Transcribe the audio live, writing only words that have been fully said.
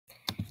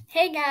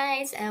Hey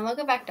guys, and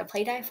welcome back to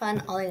Playtime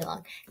Fun All Day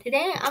Long.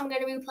 Today I'm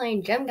going to be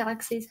playing Gem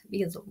Galaxies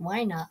because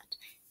why not?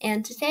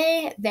 And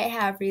today they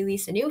have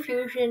released a new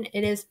fusion.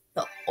 It is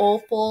the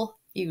Opal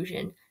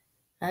Fusion.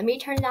 Let me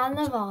turn down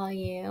the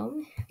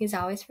volume because I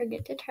always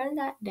forget to turn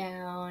that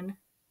down.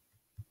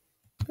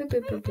 Boop,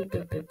 boop, boop, boop,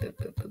 boop, boop, boop,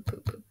 boop,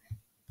 boop, boop,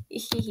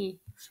 boop.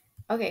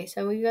 Okay,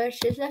 so we go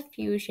to the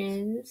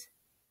fusions.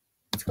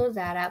 Let's close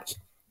that up.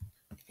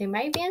 They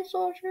might be in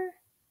Soldier.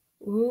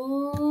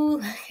 Ooh,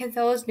 look at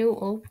those new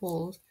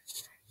opals.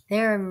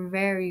 They're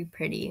very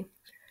pretty.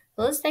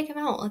 So let's take them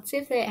out. Let's see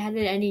if they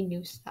added any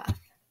new stuff.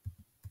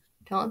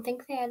 Don't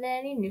think they added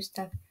any new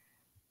stuff.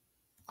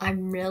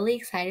 I'm really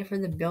excited for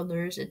the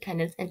builders,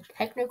 attendants, and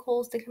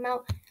technicals to come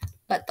out.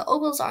 But the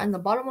opals are on the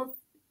bottom of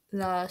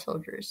the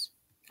soldiers.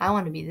 I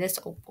want to be this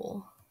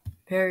opal.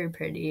 Very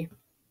pretty.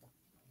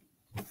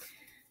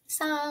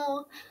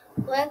 So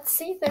let's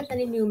see if there's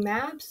any new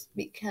maps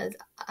because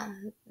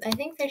I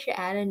think they should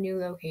add a new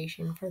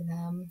location for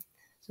them.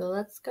 So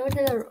let's go to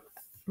the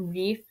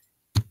reef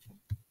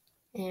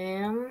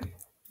and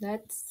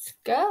let's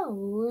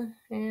go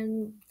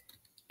and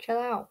chill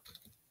out.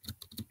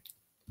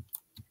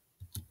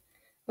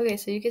 Okay,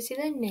 so you can see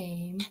the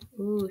name.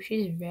 Ooh,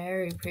 she's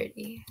very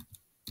pretty.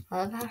 I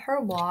love how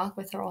her walk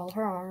with all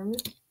her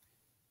arms.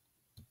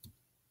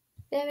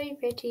 Very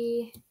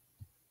pretty.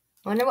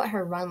 I wonder what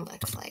her run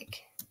looks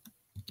like.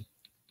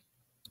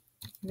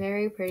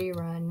 Very pretty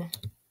run.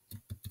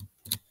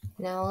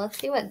 Now let's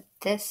see what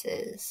this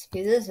is.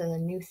 Because this is a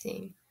new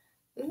thing.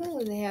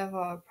 Ooh, they have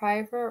a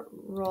private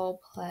role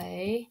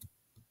play,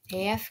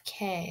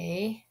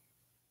 AFK,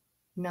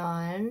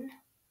 none.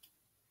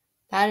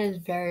 That is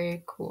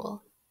very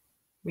cool.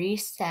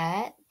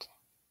 Reset,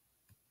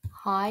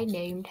 high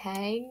name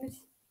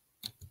tags.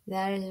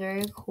 That is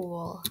very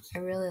cool. I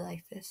really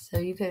like this. So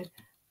you could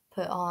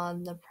put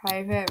on the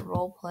private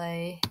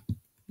roleplay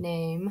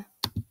name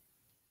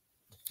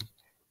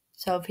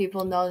so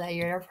people know that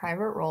you're in a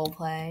private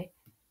roleplay.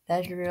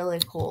 That's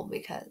really cool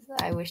because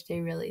I wish they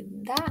really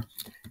did that.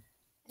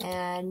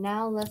 And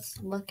now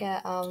let's look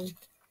at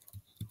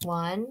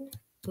one.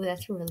 Ooh,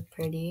 that's really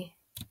pretty.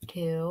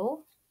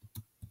 Two.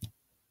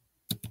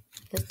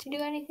 Does two do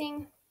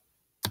anything?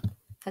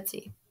 Let's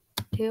see.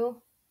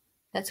 Two.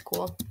 That's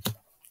cool.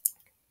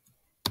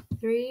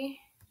 Three.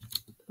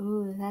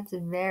 Ooh, that's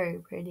very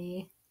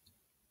pretty.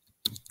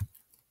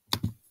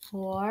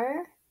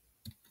 Four.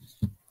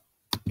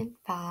 And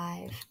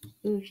five.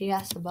 Ooh, she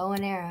got the bow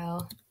and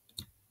arrow,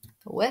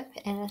 a whip,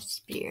 and a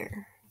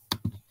spear.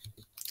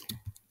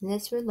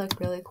 This would look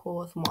really cool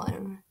with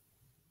one.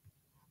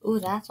 Ooh,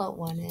 that's what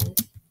one is.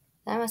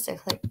 I must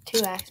have clicked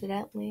two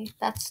accidentally.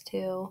 That's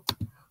two.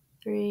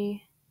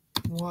 Three.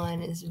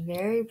 One is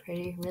very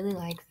pretty. Really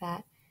like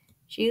that.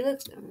 She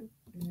looks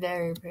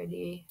very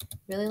pretty.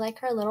 Really like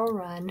her little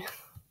run.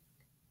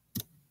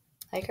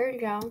 Like her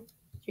jump.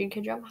 She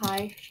can jump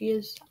high.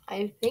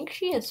 I think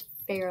she is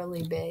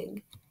fairly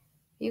big.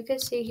 You can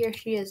see here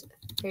she is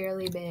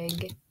fairly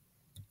big.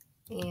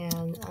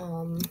 And,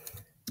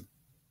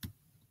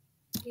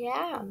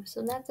 yeah,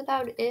 so that's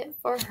about it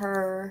for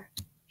her.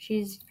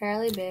 She's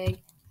fairly big.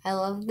 I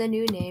love the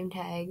new name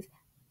tags.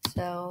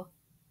 So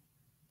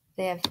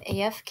they have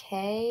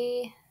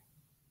AFK,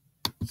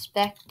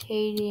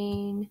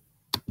 spectating,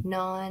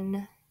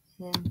 none,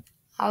 and then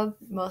I would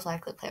most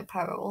likely play a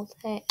power ult.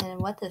 And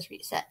what does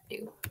reset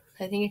do?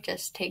 I think it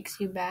just takes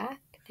you back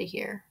to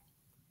here.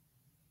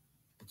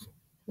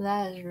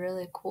 That is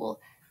really cool.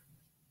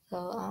 So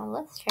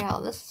let's try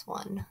out this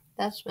one.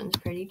 This one's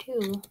pretty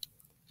too.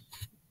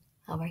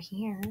 Over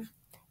here.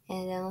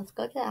 And then let's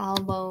go to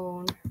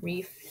Albone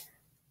Reef.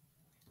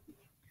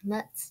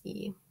 Let's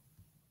see.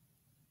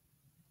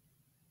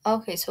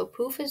 Okay, so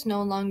Poof is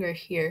no longer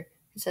here.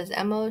 It says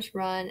Emos,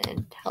 Run,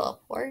 and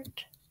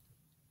Teleport.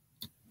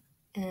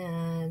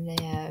 And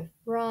they have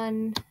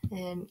Run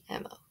and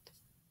Emos.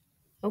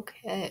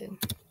 Okay.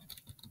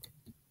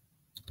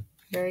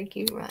 Very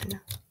cute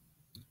Run.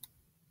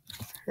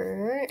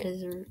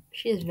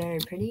 She is very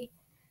pretty.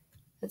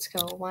 Let's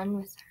go one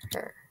with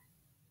her.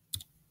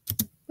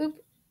 Boop.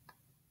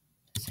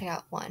 So I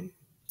got one.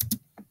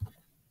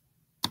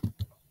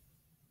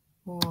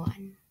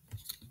 One.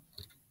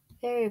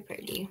 Very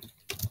pretty.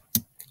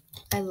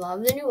 I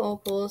love the new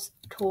opals.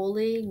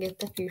 Totally get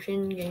the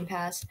Fusion Game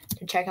Pass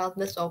to check out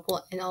this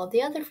opal and all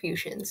the other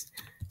fusions.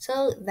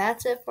 So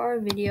that's it for our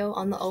video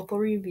on the opal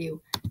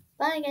review.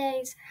 Bye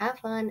guys, have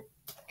fun,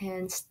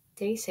 and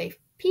stay safe.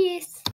 Peace!